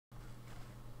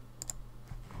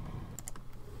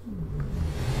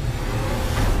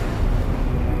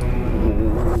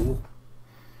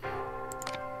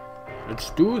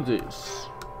do this.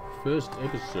 First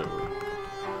episode.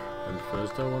 And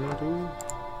first I wanna do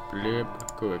blip,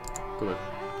 go away.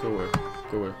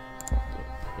 The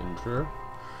intro.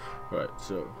 Right,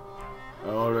 so I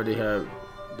already have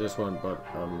this one, but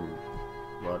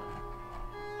what?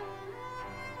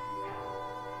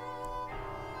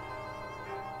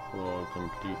 For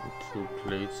complete to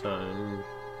play time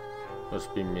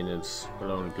must be minutes.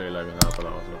 I'll only play like a half an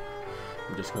hour, so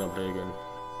I'm just gonna play again.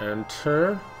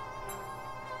 Enter.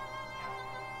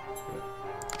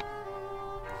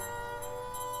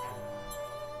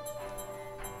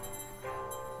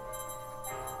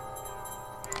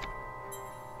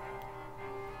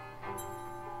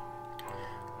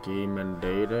 Game and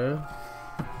data.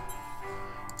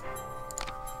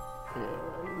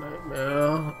 Yeah,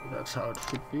 nightmare. That's how it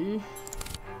should be.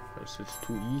 Unless it's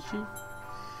too easy.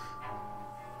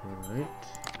 Alright.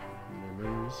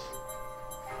 Memories.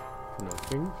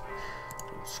 Nothing.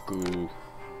 Let's go.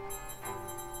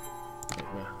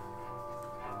 Nightmare.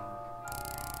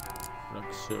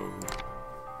 Like so.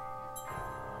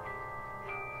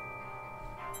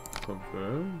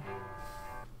 Confirm.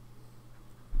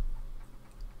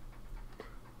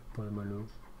 By my nose.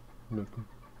 Nothing.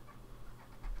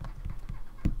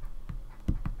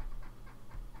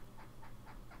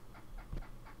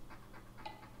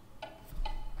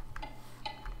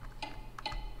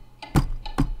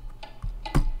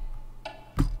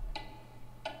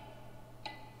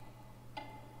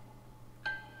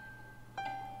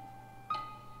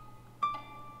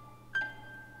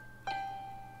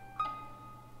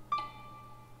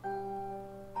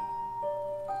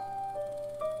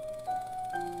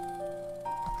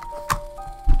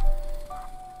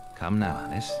 Come now,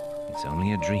 Alice. It's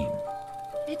only a dream.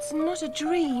 It's not a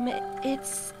dream,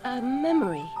 it's a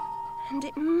memory. And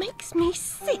it makes me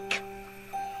sick.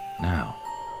 Now,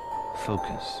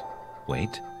 focus.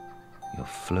 Wait. You're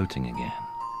floating again.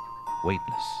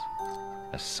 Weightless.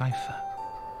 A cipher.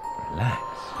 Relax.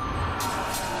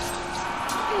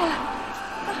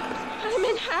 I'm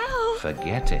in hell.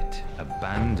 Forget it.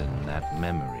 Abandon that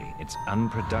memory. It's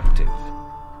unproductive.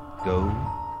 Go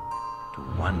to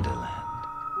Wonderland.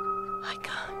 I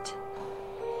can't.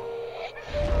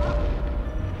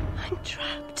 I'm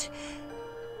trapped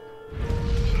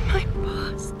in my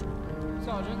past.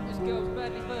 Sergeant, this girl's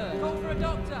badly burned. Call for a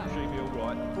doctor. She'll be all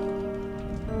right.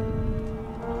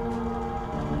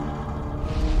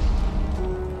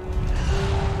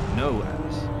 No,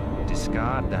 Alice.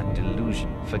 Discard that delusion.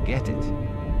 Forget it.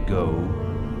 Go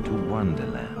to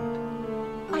Wonderland.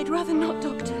 I'd rather not,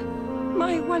 Doctor.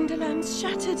 My Wonderland's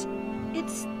shattered.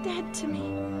 It's dead to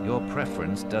me. Your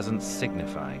preference doesn't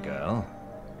signify, girl.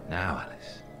 Now,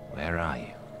 Alice, where are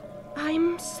you?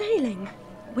 I'm sailing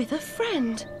with a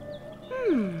friend.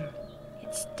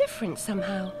 It's different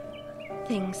somehow.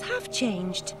 Things have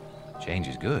changed. Change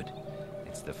is good.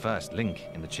 It's the first link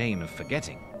in the chain of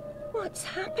forgetting. What's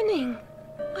happening?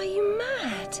 Are you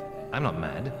mad? I'm not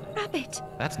mad. Rabbit,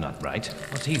 That's not right.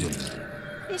 What's he doing?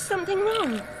 is something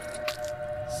wrong?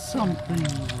 Something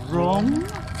wrong?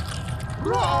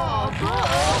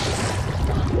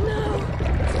 No,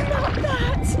 not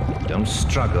that! Don't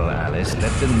struggle, Alice.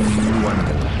 Let the new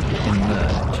Wonderland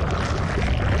emerge.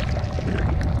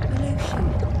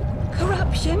 Pollution.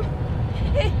 Corruption.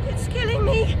 It's killing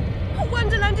me.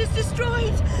 Wonderland is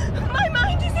destroyed. My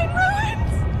mind is in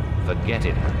ruins. Forget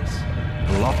it, Alice.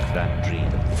 Block that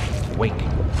dream. Wake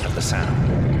at the sound.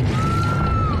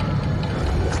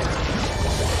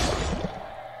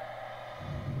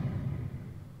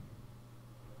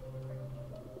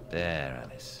 There,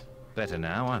 Alice. Better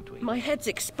now, aren't we? My head's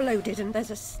exploded and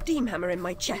there's a steam hammer in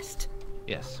my chest.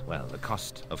 Yes, well, the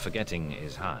cost of forgetting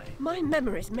is high. My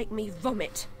memories make me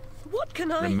vomit. What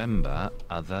can I... Remember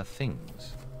other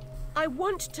things. I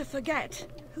want to forget.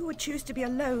 Who would choose to be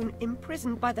alone,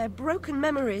 imprisoned by their broken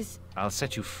memories? I'll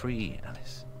set you free,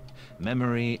 Alice.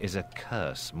 Memory is a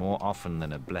curse more often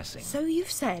than a blessing. So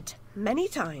you've said many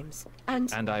times,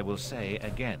 and And I will say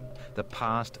again, the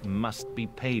past must be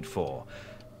paid for.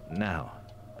 Now,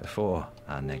 before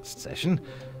our next session,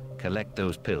 collect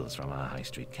those pills from our high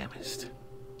street chemist.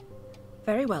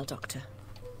 very well, Doctor.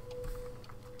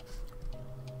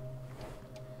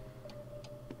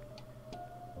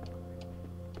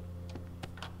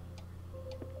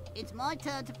 It's my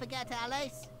turn to forget,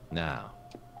 Alice. Now,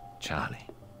 Charlie,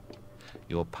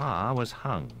 your pa was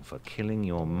hung for killing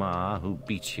your ma who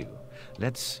beat you.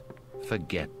 Let's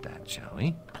forget that, shall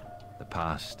we? The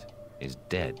past is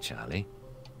dead, Charlie.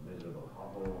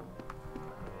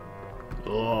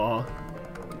 Oh.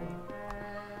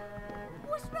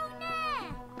 What's wrong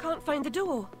there? Can't find the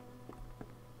door.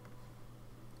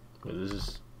 Well, this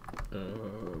is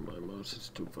my else it's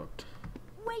too fucked.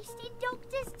 Wasting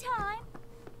doctor's time.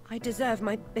 I deserve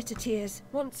my bitter tears.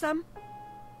 Want some?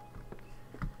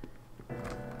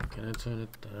 Can I turn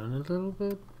it down a little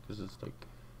bit? Because it's like...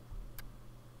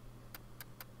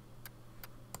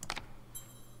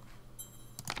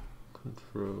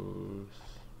 Controls...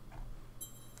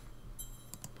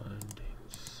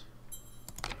 Bindings...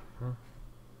 Camera...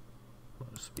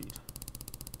 Motor speed...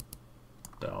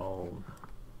 Down...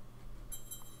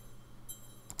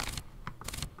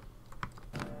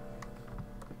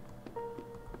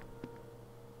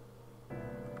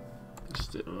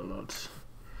 Still a lot.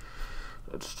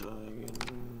 Let's try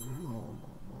again. More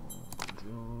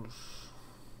controls.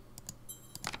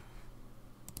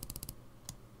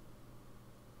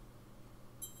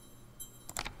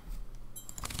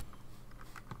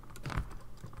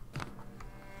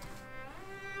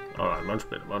 Alright, much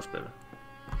better, much better.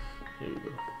 Here we go.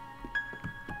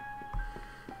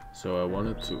 So I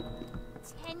wanted to...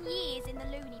 10 years in the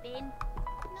loony bin.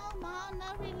 No, Ma,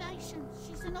 no relation.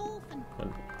 She's an orphan.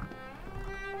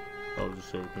 Oh,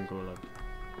 so we can go like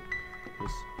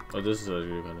this. Oh, this is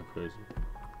actually kind of crazy.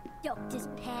 Doctor's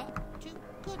pet.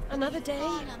 Another day,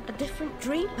 a different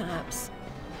dream, perhaps.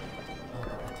 I've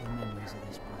got better memories of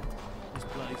this place. This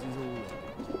place is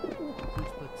all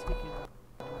particular.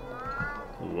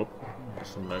 Whoop.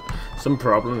 Some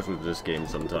problems with this game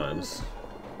sometimes.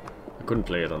 I couldn't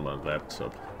play it on my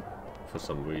laptop for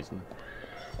some reason.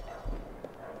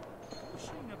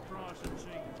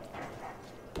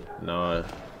 No,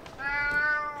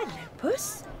 Hello,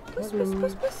 Puss. Puss, Puss,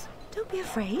 Puss, Puss. Don't be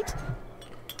afraid.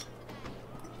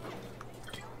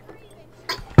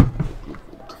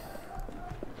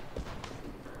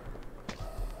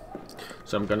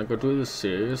 so I'm gonna go do this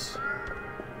series.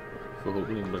 For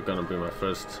hopefully it's gonna be my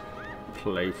first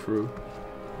playthrough.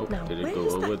 Oh, Now, did it where go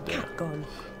is over that there? cat gone?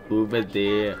 Over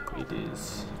there it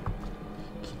is.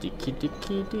 Kitty, kitty,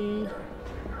 kitty.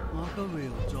 Like a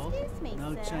real dog. Excuse me,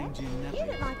 No sir. changing that. You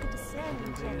look like a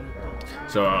discerning gentleman.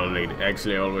 So I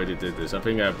actually already did this. I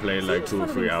think I played like Seems 2 or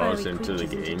 3 following hours furry into the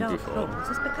creatures game dark before. holes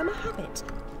has become a habit.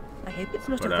 I hope it's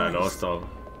not But a I vice. lost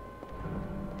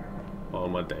all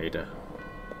my data.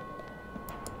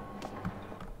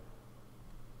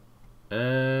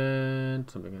 And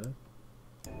something like that.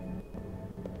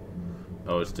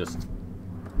 Oh, it's just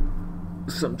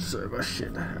some server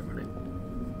shit happening.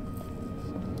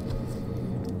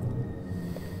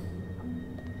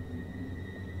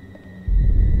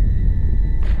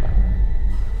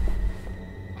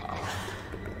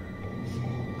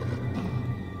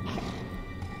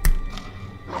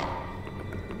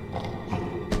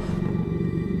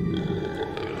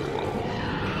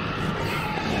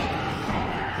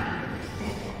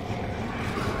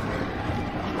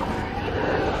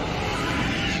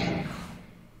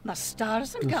 My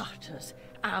stars and garters,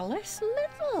 Alice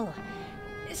Little.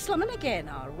 Slumming again,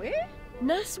 are we?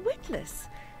 Nurse Witless.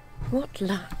 What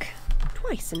luck.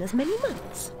 Twice in as many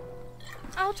months.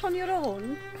 Out on your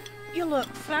own? You look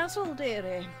frazzled,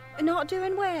 dearie. Not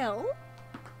doing well?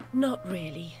 Not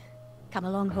really. Come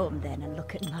along home then and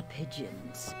look at my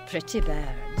pigeons. Pretty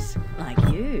birds, like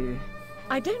you.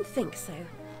 I don't think so.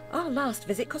 Our last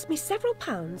visit cost me several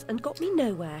pounds and got me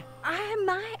nowhere. I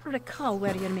might recall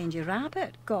where your mangy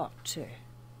rabbit got to.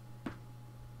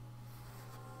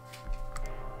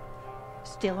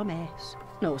 Still a mess.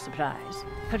 No surprise.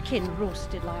 Her kin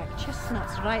roasted like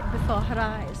chestnuts right before her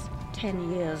eyes.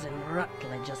 10 years in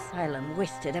Rutledge Asylum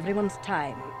wasted everyone's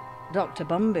time. Dr.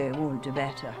 Bumby won't do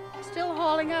better. Still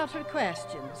hauling out her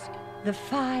questions. The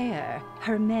fire,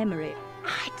 her memory.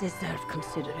 I deserve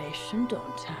consideration,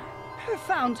 don't I? Who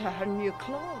found her new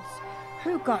clothes?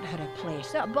 Who got her a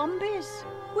place at Bumby's?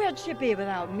 Where'd she be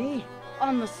without me?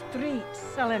 On the street,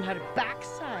 selling her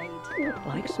backside.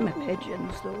 Likes my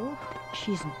pigeons, though.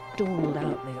 She's doled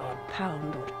out the odd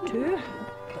pound or two.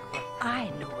 But what I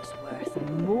know is worth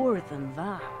more than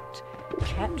that.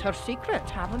 Kept her secret,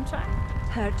 haven't I?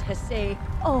 Heard her say,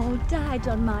 all died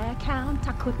on my account,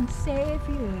 I couldn't save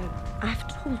you.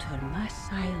 I've told her my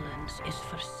silence is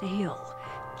for sale.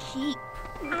 Keep.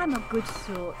 I'm a good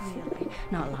sort, really.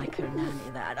 Not like her nanny,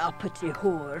 that uppity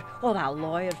whore. Or that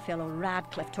lawyer fellow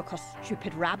Radcliffe took a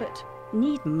stupid rabbit.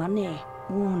 Need money.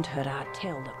 Warned her I'd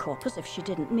tell the coppers if she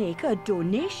didn't make a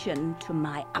donation to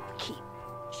my upkeep.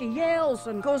 She yells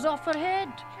and goes off her head.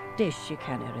 Days she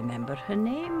can't remember her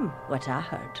name, what I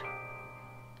heard.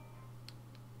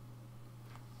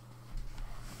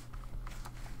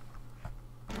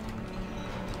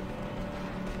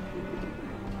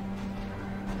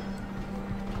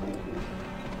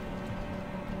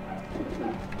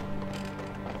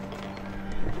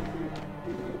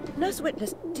 Nurse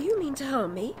Witless, do you mean to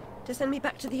harm me? to send me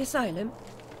back to the asylum?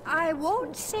 I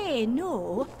won't say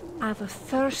no. I've a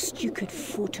thirst you could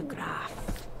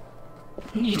photograph.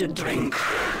 Need a drink.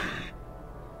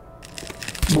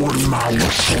 One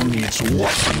mouse needs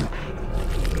water.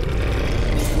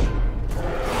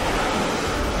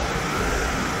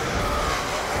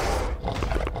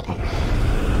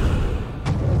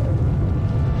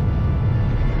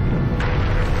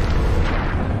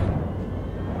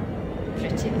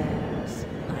 Pretty bears,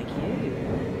 like you.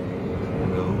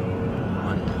 Go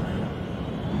under.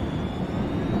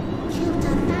 She'll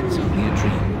turn that It's only a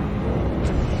dream.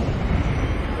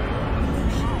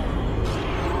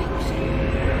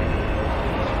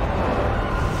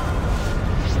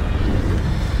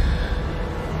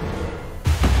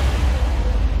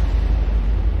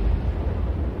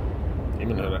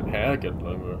 Jamen er der herregud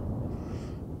langt.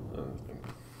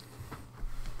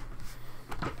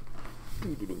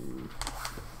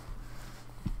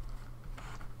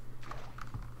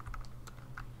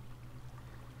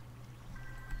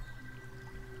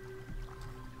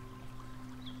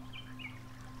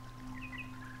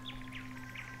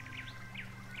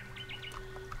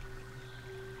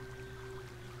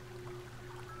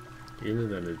 Even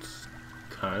that it's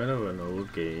kind of an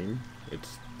old game,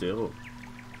 it's still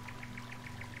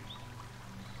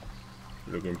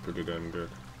looking pretty damn good.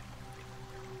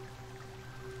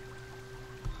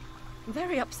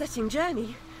 Very upsetting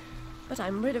journey. But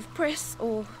I'm rid of Pris,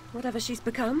 or whatever she's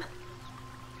become.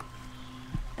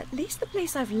 At least the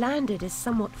place I've landed is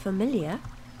somewhat familiar.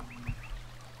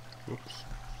 Oops.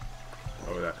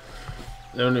 Oh, that.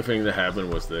 The only thing that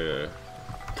happened was the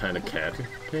kind of cat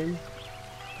thing.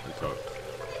 And talked.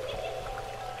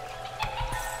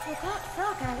 With that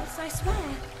frog, Alice, I swear.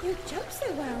 You jump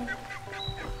so well.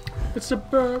 It's a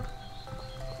bird.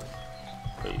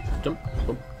 Hey, jump.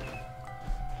 Boom.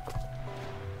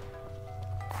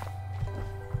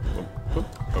 Boom, boom,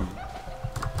 boom.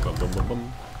 Boom, boom, boom,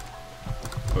 boom.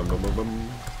 Boom, boom, boom, boom.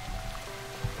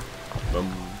 Boom.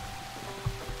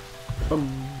 Boom.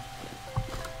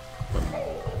 Boom.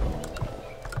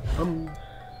 Boom.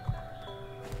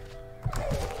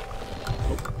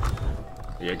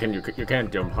 Yeah, you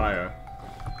can't jump higher.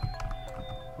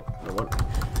 No one.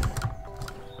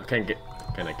 I can't get.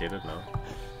 Can I get it now?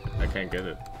 I can't get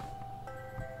it.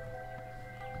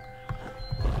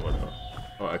 What?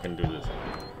 Oh, I can do this.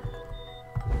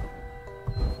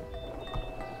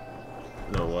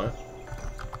 No, what?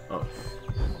 Oh,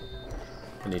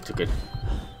 I need to get.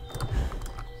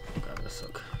 God, that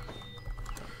suck.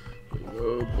 Here we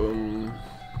go. Boom.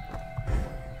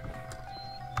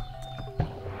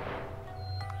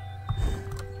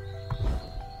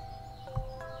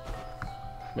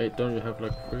 Wait, don't you have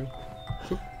like 3?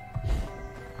 Shoop.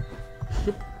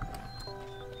 Shoop.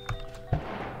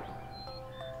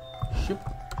 Shoop.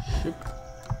 Shoop.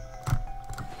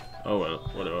 Oh well,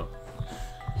 whatever.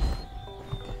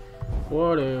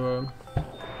 Whatever.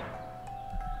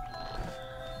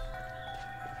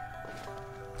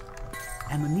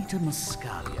 Amanita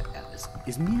muscaria, Alice,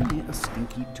 is merely a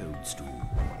stinky toadstool.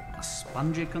 A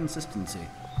spongy consistency,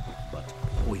 but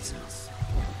poisonous.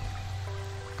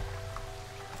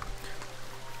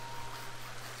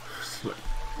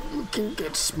 You can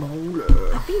get smaller.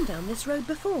 I've been down this road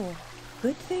before.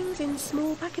 Good things in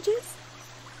small packages?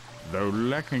 Though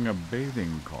lacking a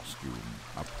bathing costume,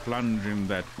 a plunge in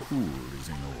that pool is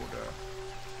in order.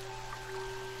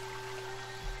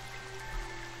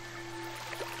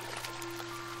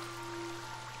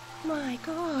 My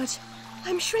God,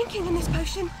 I'm shrinking in this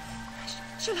potion.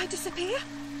 Shall I disappear?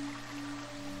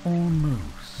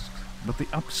 Almost. But the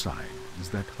upside is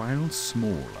that while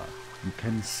smaller, you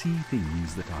can see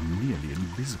things that are nearly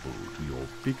invisible to your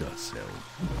bigger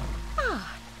self.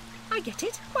 Ah, I get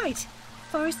it. Right.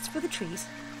 Forests for the trees.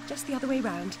 Just the other way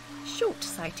round.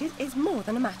 Short-sighted is more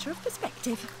than a matter of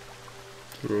perspective.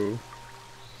 True.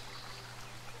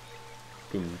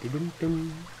 Dum, dum, dum,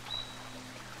 dum.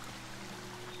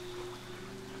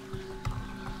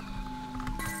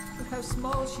 Look how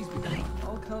small she's become.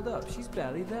 All curled up. She's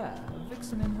barely there. A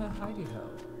vixen in her hidey-ho.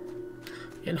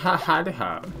 In her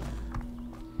hidey-ho.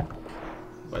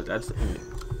 But that's the ending.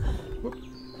 Whoop.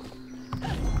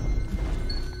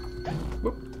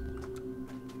 Whoop.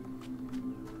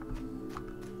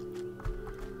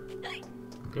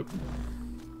 Good.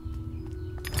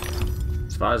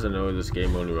 As far as I know, this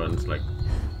game only runs like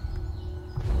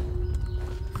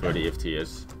 30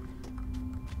 FPS.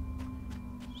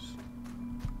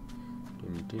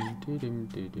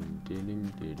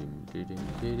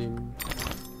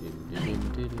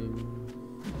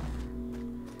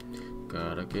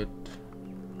 Gotta get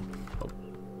up.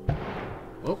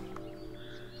 Oh.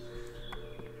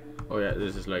 Oh yeah,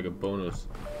 this is like a bonus.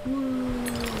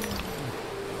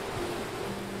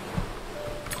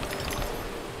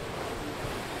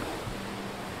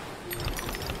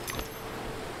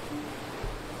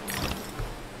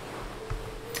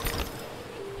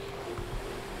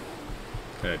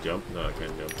 Can I jump? No, I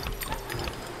can't jump.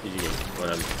 Easy game. What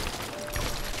happened?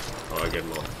 Oh, I get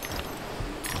more.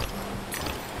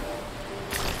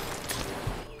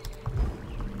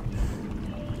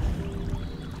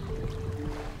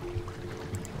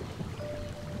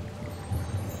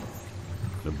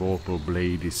 The vorpal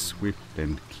blade is swift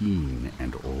and keen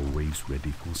and always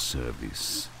ready for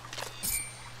service.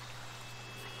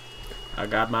 I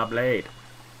got my blade.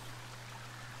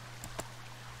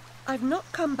 I've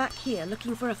not come back here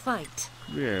looking for a fight.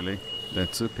 Really?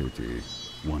 That's a pity.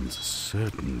 One's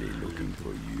certainly looking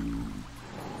for you.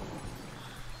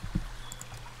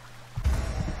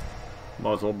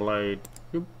 Muzzle blade.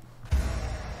 Yoop.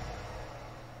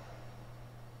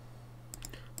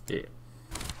 Yeah.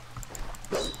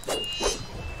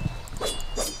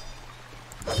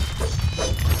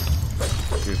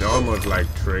 It's almost like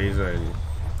Tracer in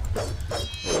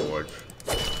Overwatch.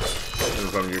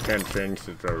 You can't change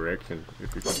the direction.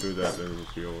 If you could do that, then it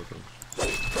would be awesome.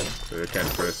 So you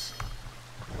can't press.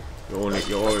 You're always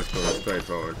going straight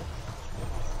forward.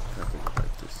 Nothing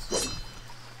like this.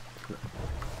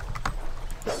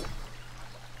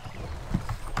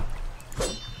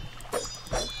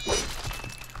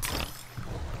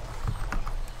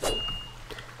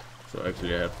 So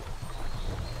actually, I have.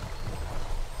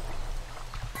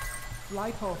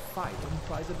 Flight or fight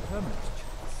implies a permanent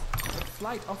choice. But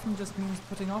flight often just means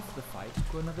putting off the fight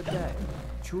to another day.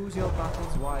 Choose your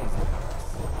battles wisely,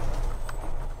 Alice.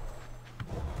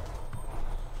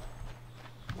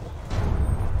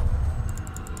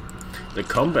 The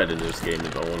combat in this game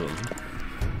is awesome.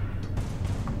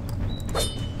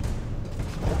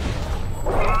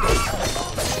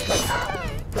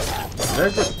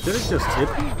 Did it just hit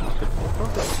me?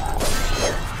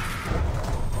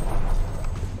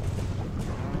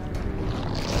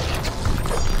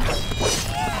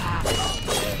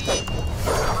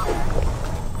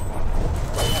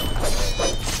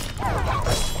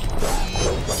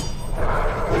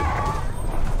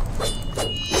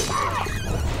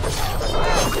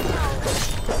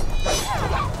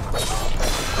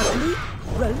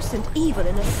 Gross and evil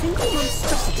in a single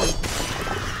monstrosity.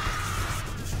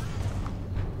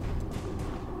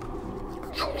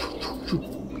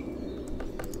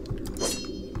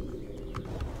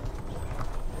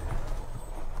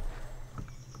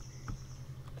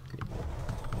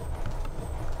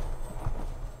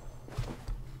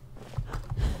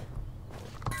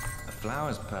 A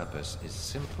flower's purpose is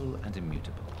simple and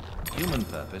immutable. Human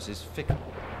purpose is fickle,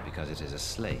 because it is a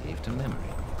slave to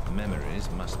memory. Memories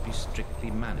must be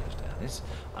strictly managed, Alice.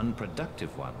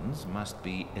 Unproductive ones must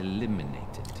be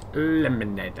eliminated.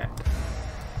 Eliminated.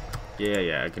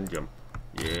 Yeah, I can jump.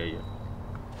 Yeah.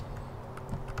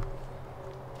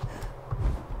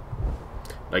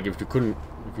 Like if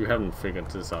you haven't figured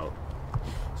this out,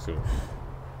 so.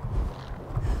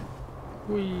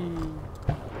 Whee.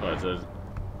 Oh, it says.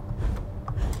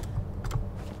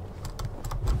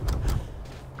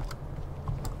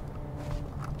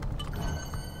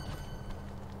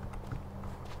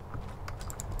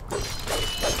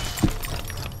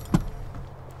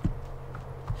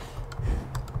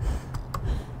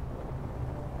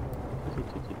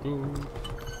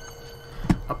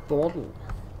 A bottle.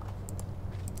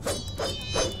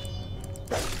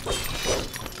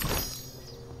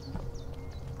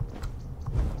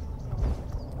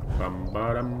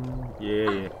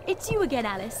 Yeah. It's you again,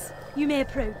 Alice. You may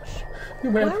approach.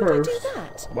 Why would I do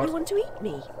that? What? You want to eat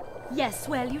me? Yes,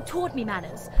 well, you taught me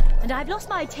manners, and I've lost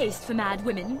my taste for mad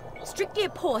women. Strictly a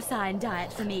porcine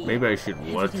diet for me. Maybe I should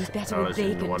watch Everything's better with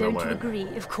bacon, don't you agree?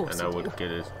 Of course and I you would do.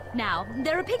 get it. Now,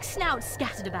 there are pig snouts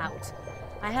scattered about.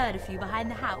 I heard a few behind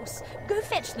the house. Go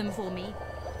fetch them for me.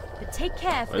 But take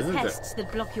care for the pests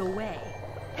that block your way.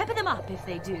 Pepper them up if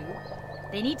they do.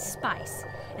 They need spice,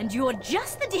 and you're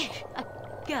just the a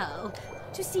girl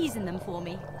to season them for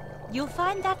me. You'll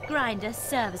find that grinder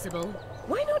serviceable.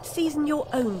 Why not season your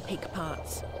own pig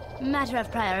parts? Matter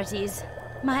of priorities.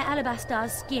 My alabaster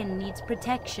skin needs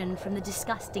protection from the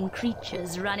disgusting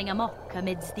creatures running amok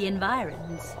amidst the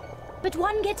environs. But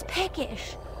one gets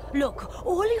peckish. Look,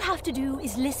 all you have to do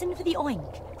is listen for the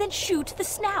oink, then shoot the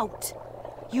snout.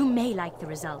 You may like the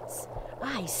results.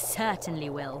 I certainly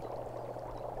will.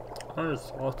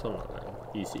 That's awesome.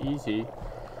 Easy.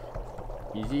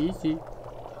 Easy.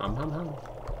 Hum.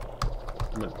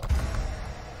 Come on.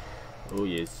 Oh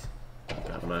yes.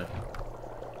 Got my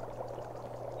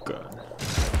gun.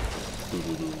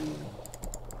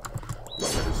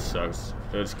 That sucks.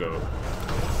 Let's go.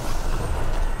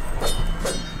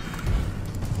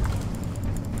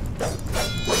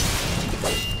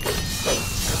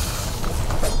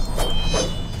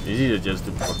 Easy to just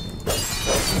do fucking.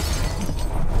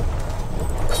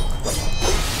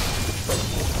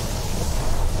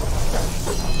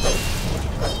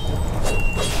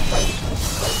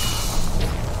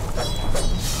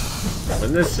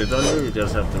 When they sit on you, you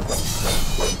just have to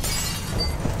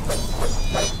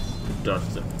dodge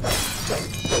them.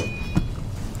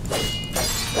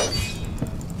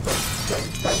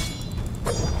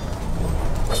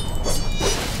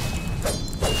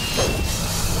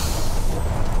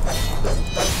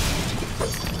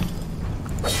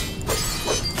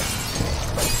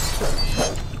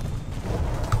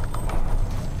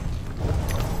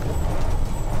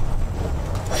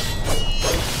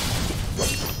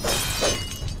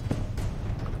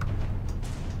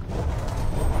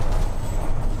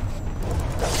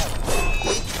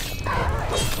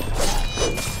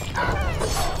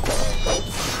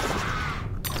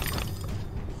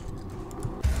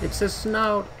 It's a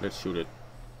snout. Let's shoot it.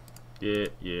 Yeah.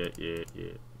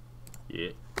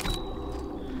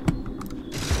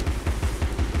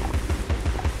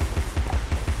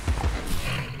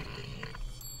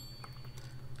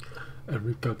 And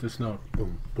we got the snout.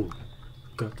 Boom, boom.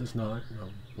 Got the snout. No,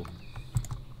 boom.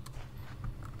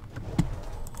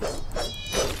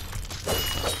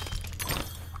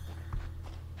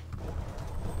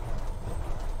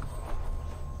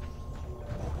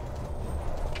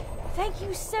 Thank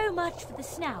you so much for the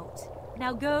snout.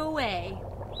 Now go away.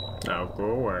 Now go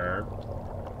away.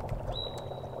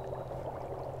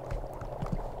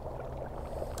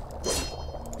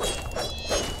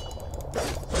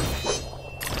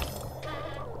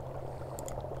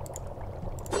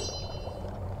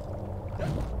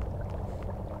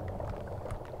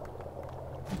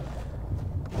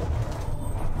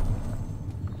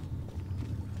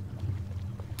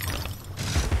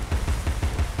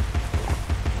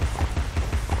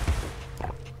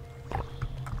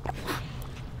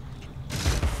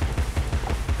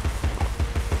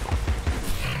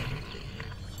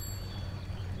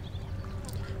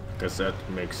 Guess that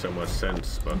makes so much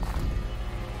sense, but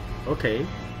okay.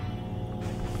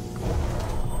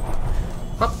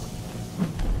 Hop,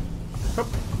 hop,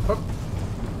 hop.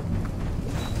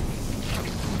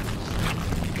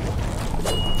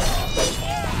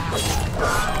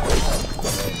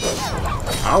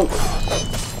 Ow!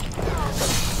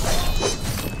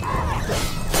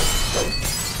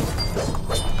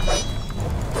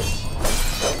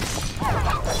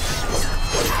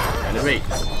 Enemy.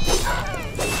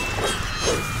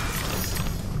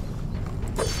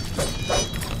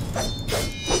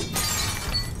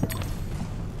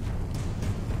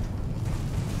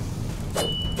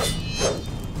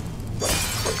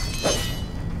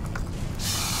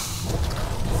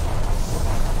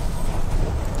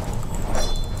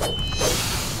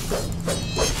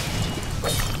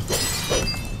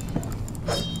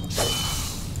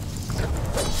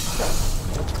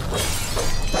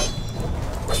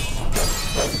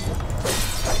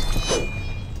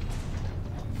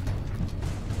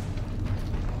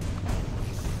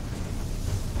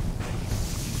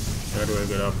 How do I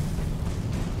get up?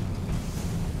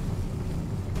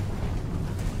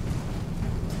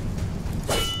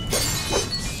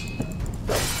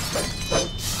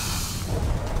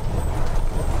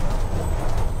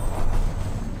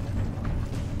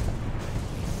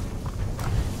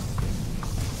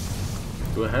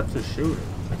 Do I have to shoot it?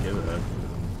 I guess I have to.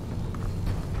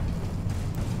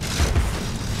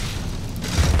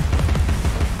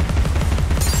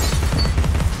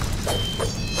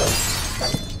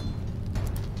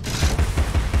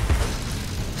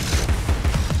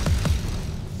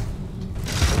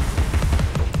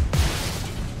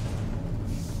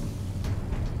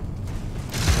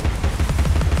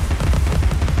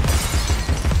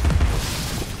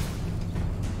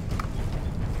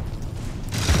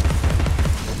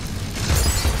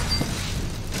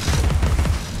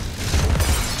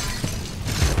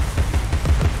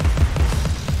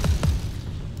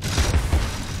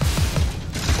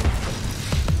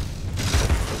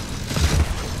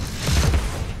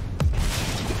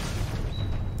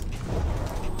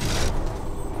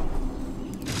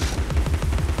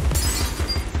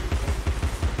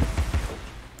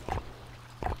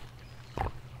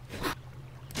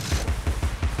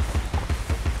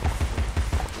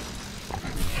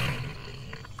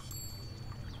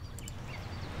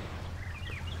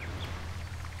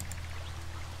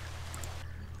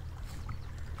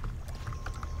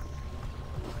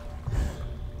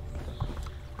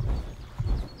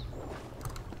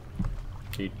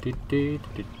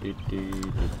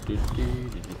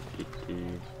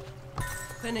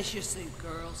 Finish your soup,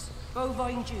 girls.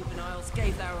 Bovine juveniles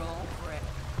gave their all for it.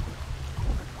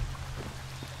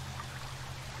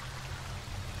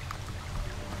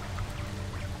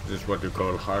 This is what you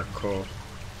call hardcore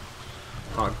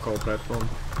platform?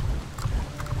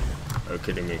 Are you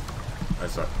kidding me? I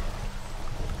suck.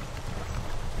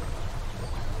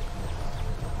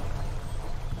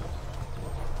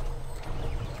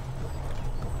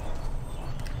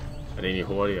 Er det egentlig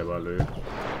hurtigere bare at løbe?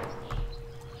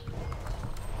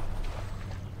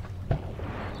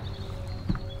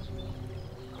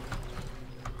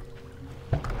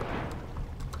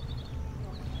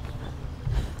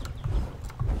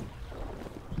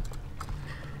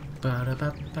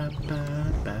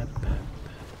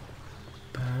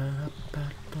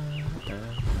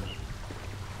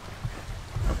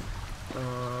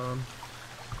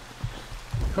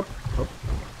 Hop, hop.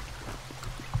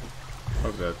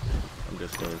 Fuck that. I'm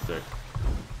just going to check.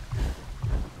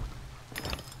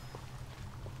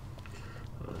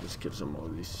 Let's get some more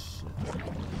of this.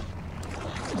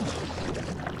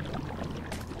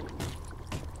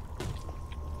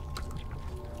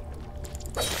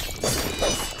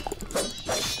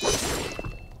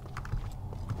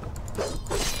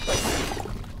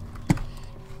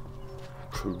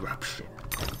 Corruption.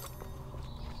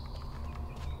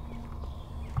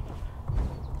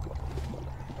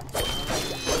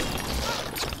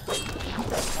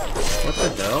 What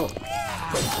the hell?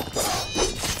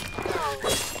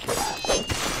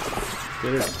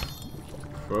 Did it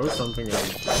throw something at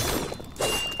me?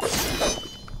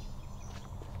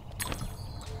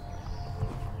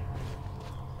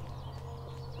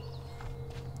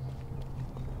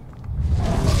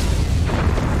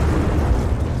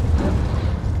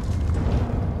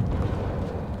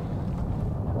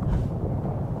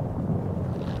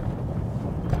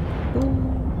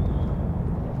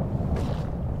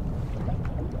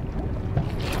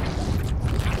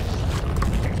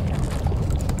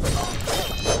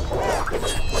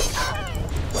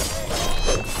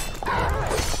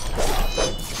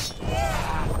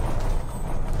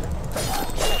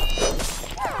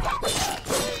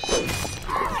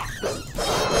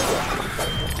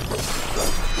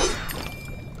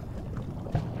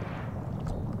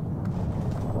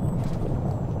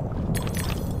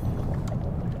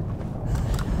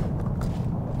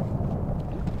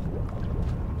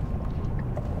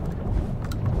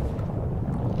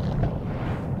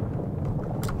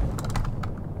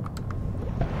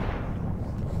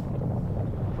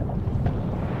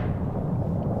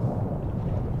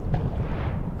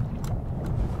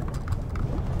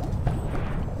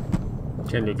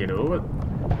 Can you get over?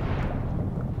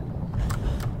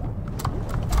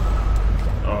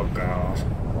 Oh god.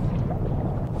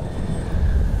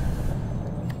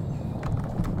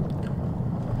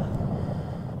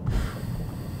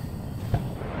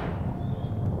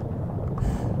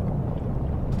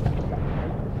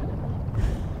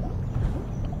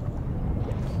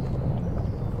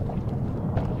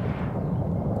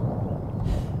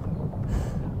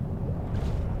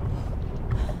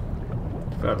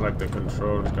 Felt like the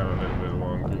controls got a little bit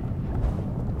wonky.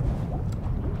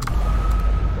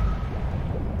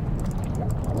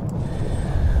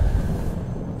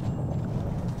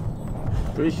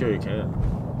 Pretty sure you can.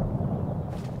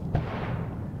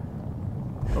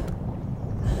 Oh.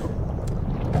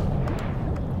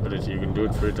 But you can do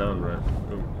it 3 times, right?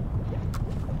 Oh.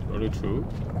 Only 2?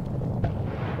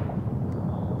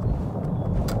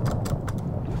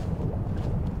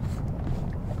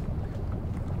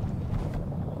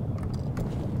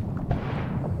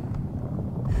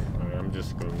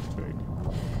 Just going straight.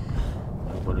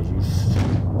 I'm gonna use.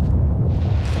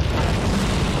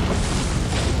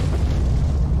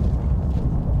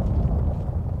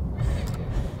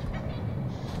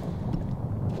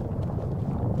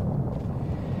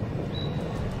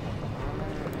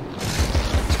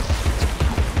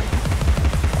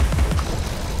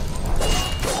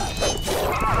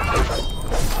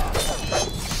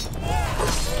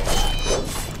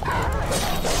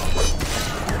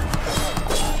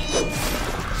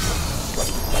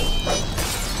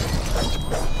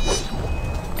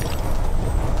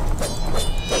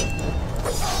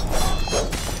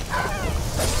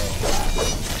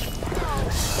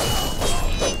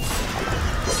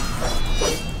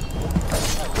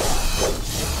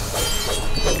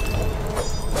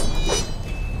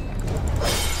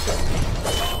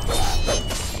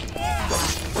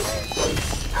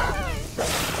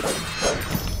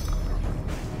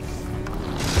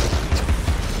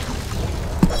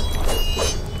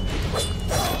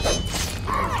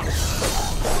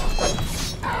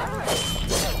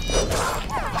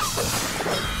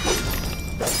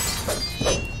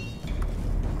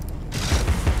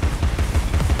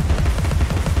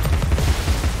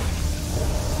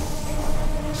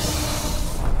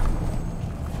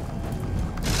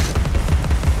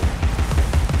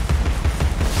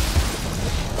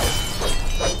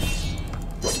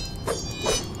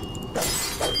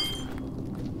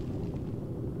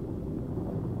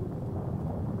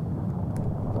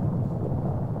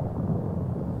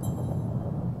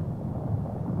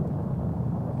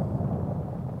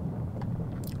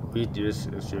 Speed, yes,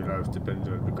 as your life depends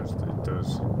on it, because it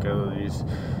does gather these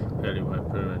fairly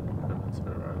wide pyramids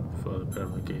around before the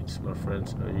pyramid gates. My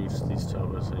friends, I use these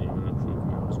towers and you will improve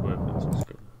your weapons and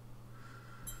skill.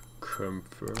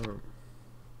 Confirm.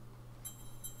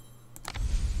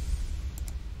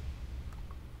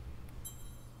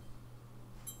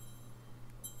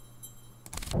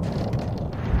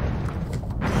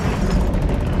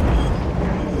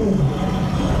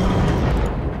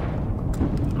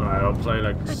 I'll play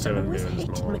like 7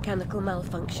 minutes more. Mechanical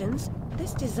malfunctions.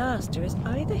 This disaster is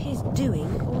either his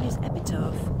doing or his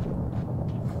epitaph.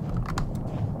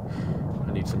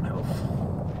 I need some health.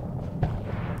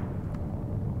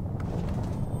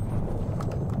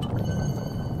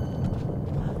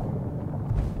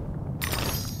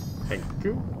 Thank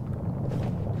you.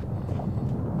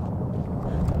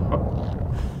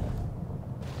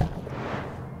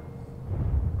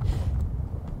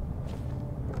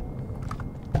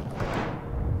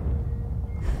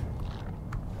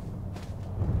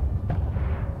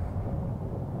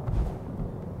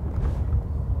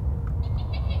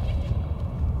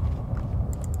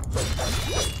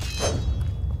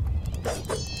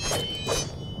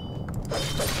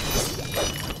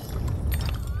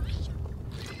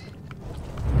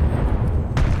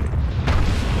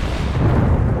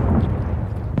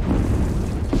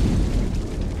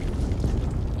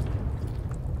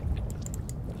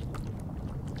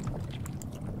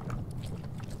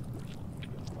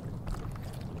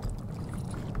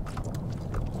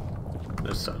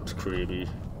 That sounds creepy.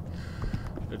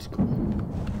 Let's go.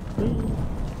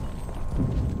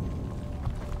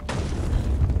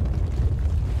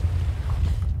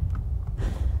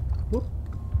 Whoop.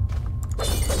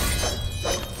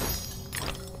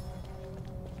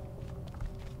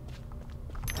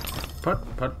 Put.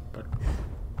 What?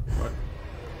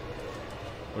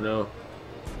 Oh no.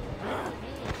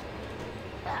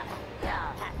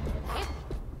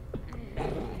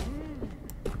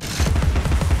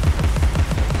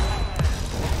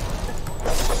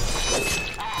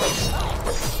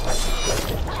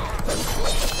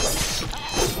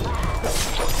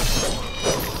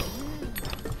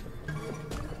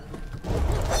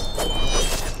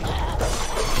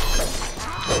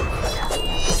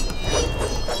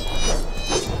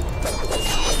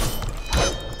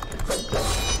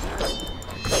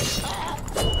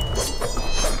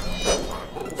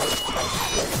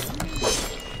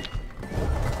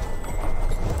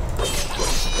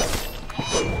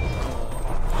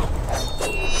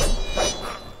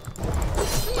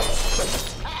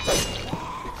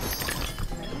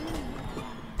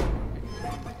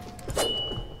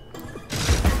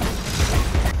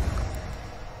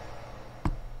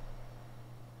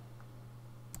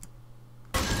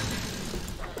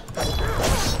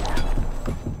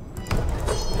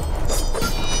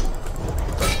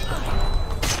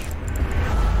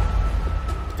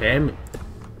 Damn it.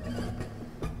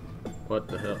 What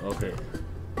the hell? Okay.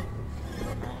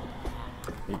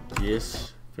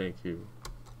 Yes, thank you.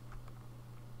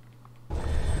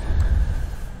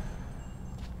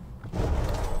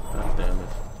 God damn it.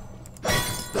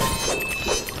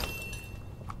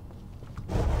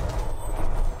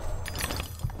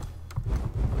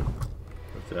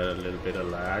 Is that a little bit of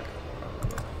lag?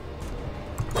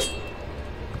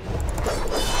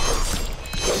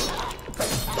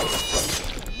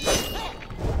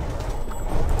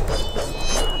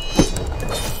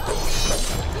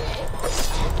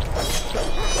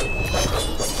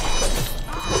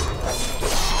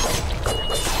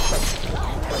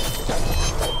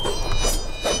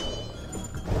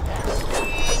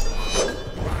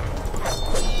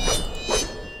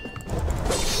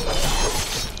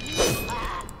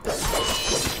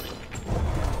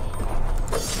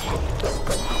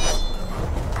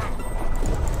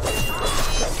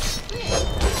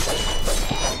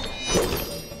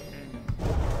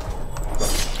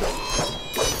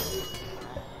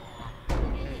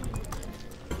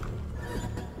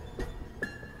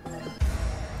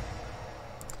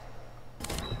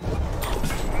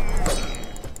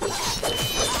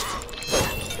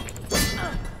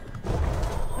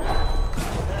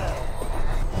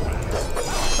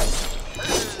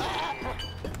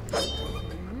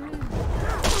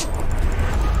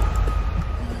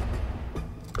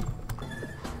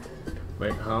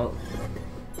 Wait, how?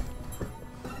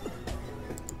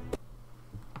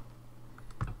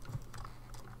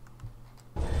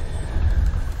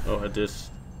 Oh, I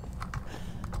just...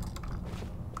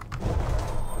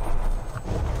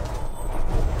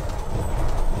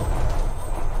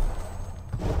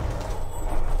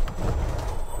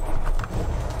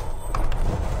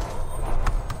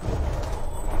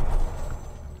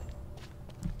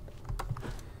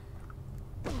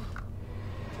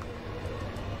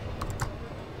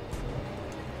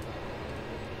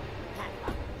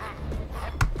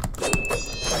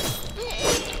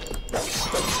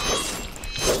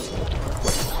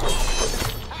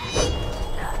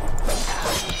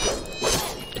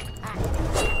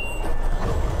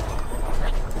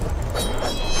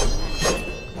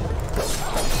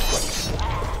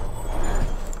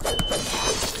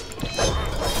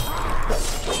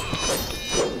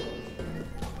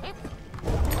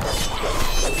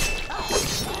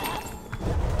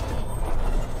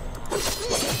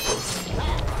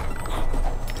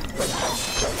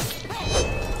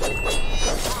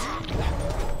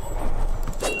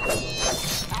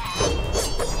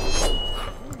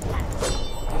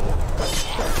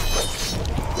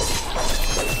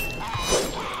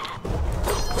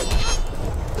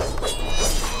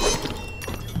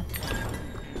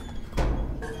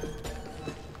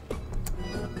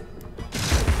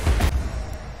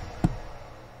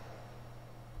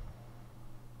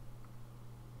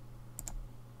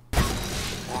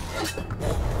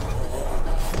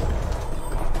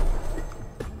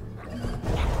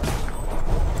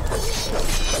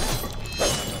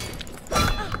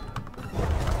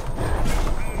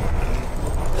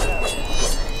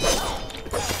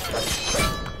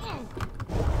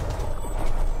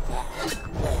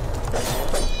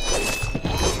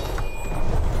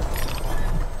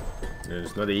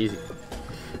 It's not easy.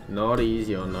 Not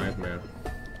easy on Nightmare.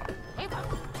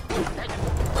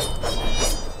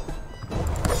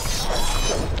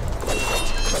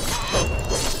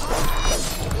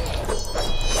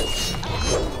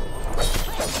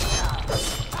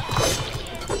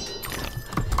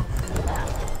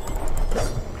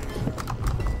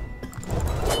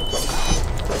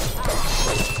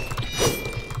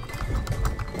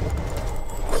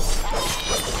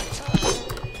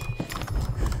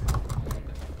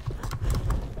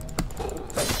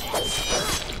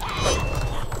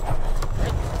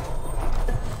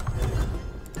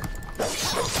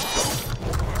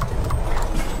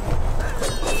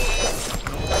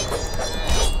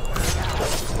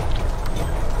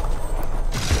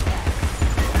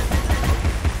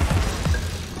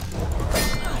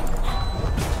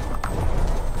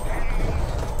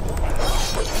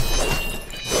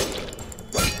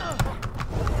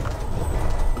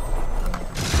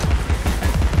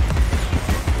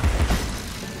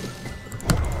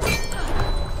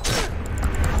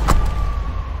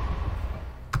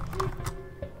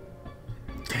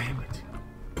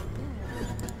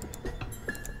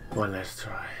 One last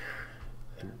try,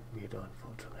 and we're done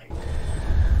for tonight.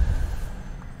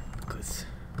 Because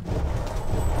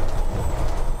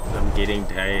I'm getting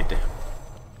tired.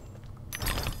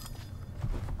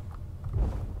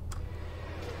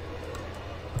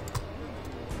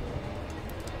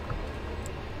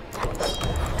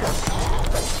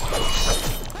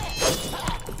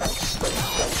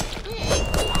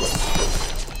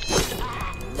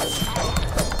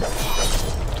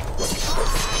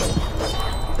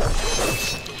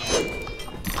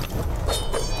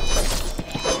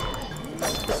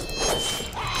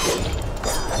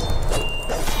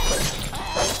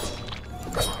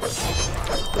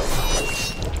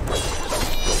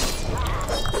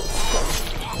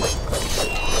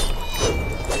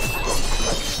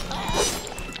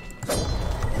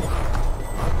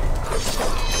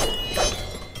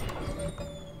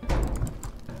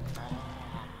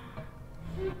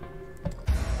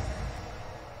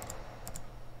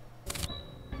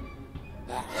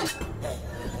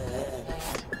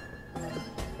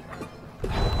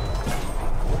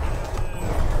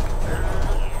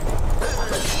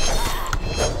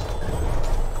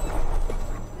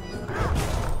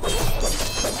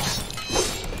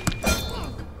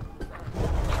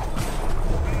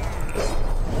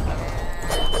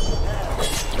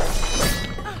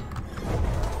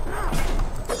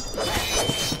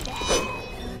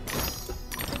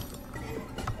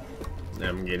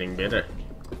 I'm getting better.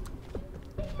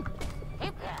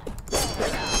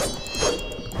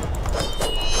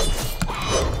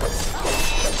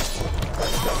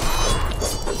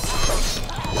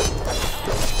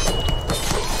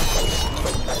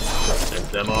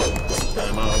 Set them up, set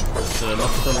them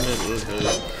up the middle.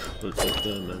 We'll set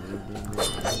them up.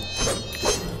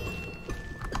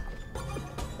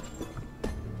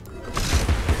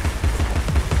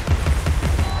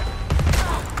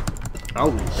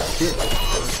 Oh shit!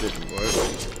 That didn't work.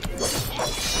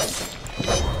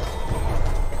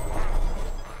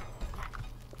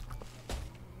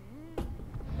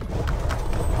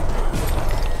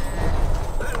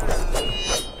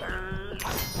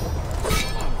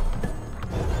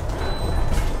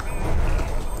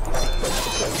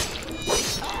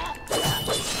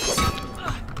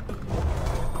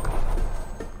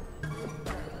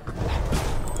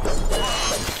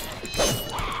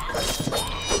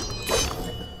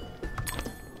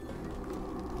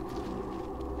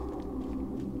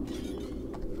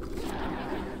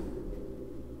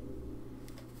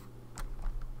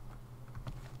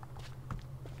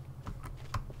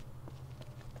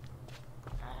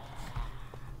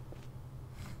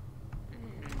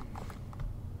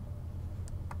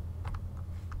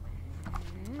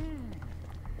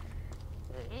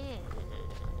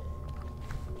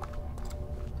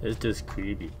 It's just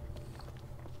creepy.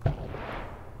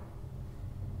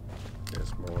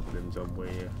 There's more of them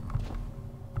somewhere.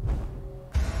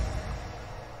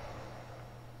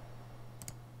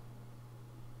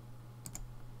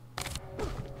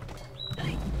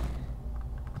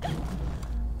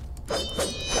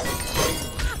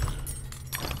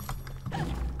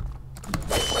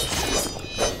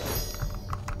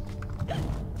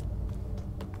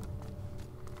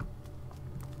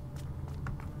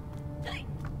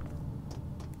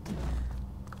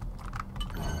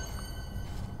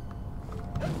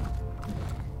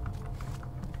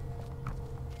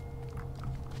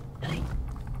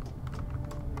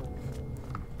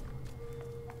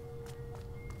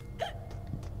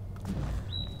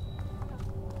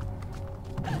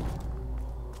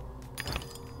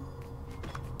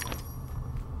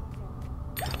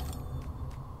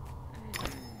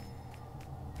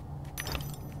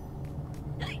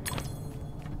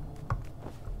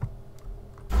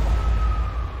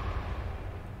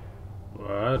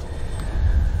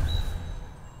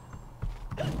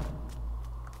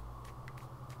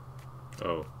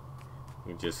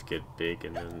 You just get big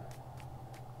and then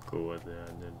go over there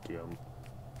and then jump.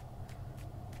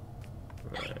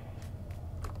 Right.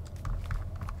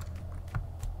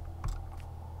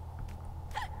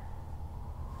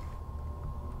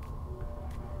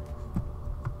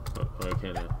 Oh, why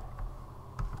can't I?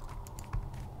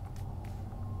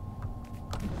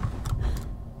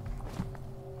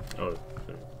 Oh,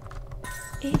 sorry.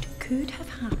 It could have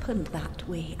happened that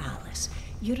way, Alice.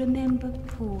 You remember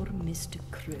poor Mr.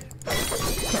 Crew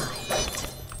died,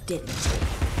 didn't he?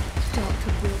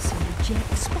 Dr. Wilson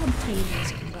rejects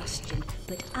spontaneous combustion,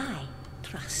 but I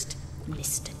trust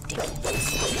Mr.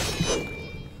 Dickens.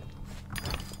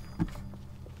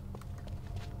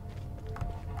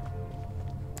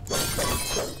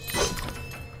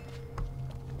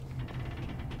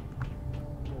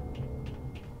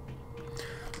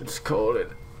 Let's call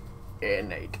it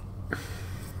innate.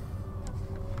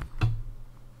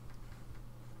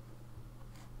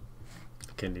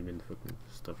 Can't even fucking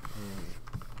stop.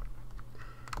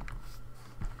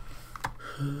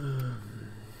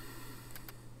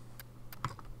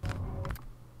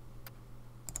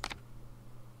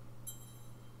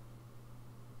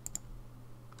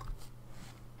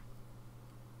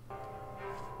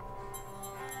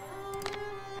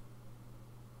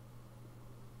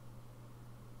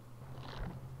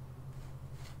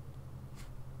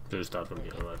 To start from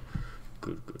here, right?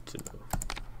 Good to know.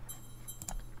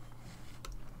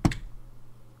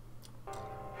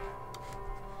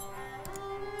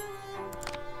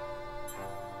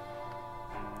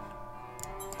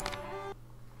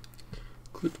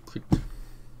 Good.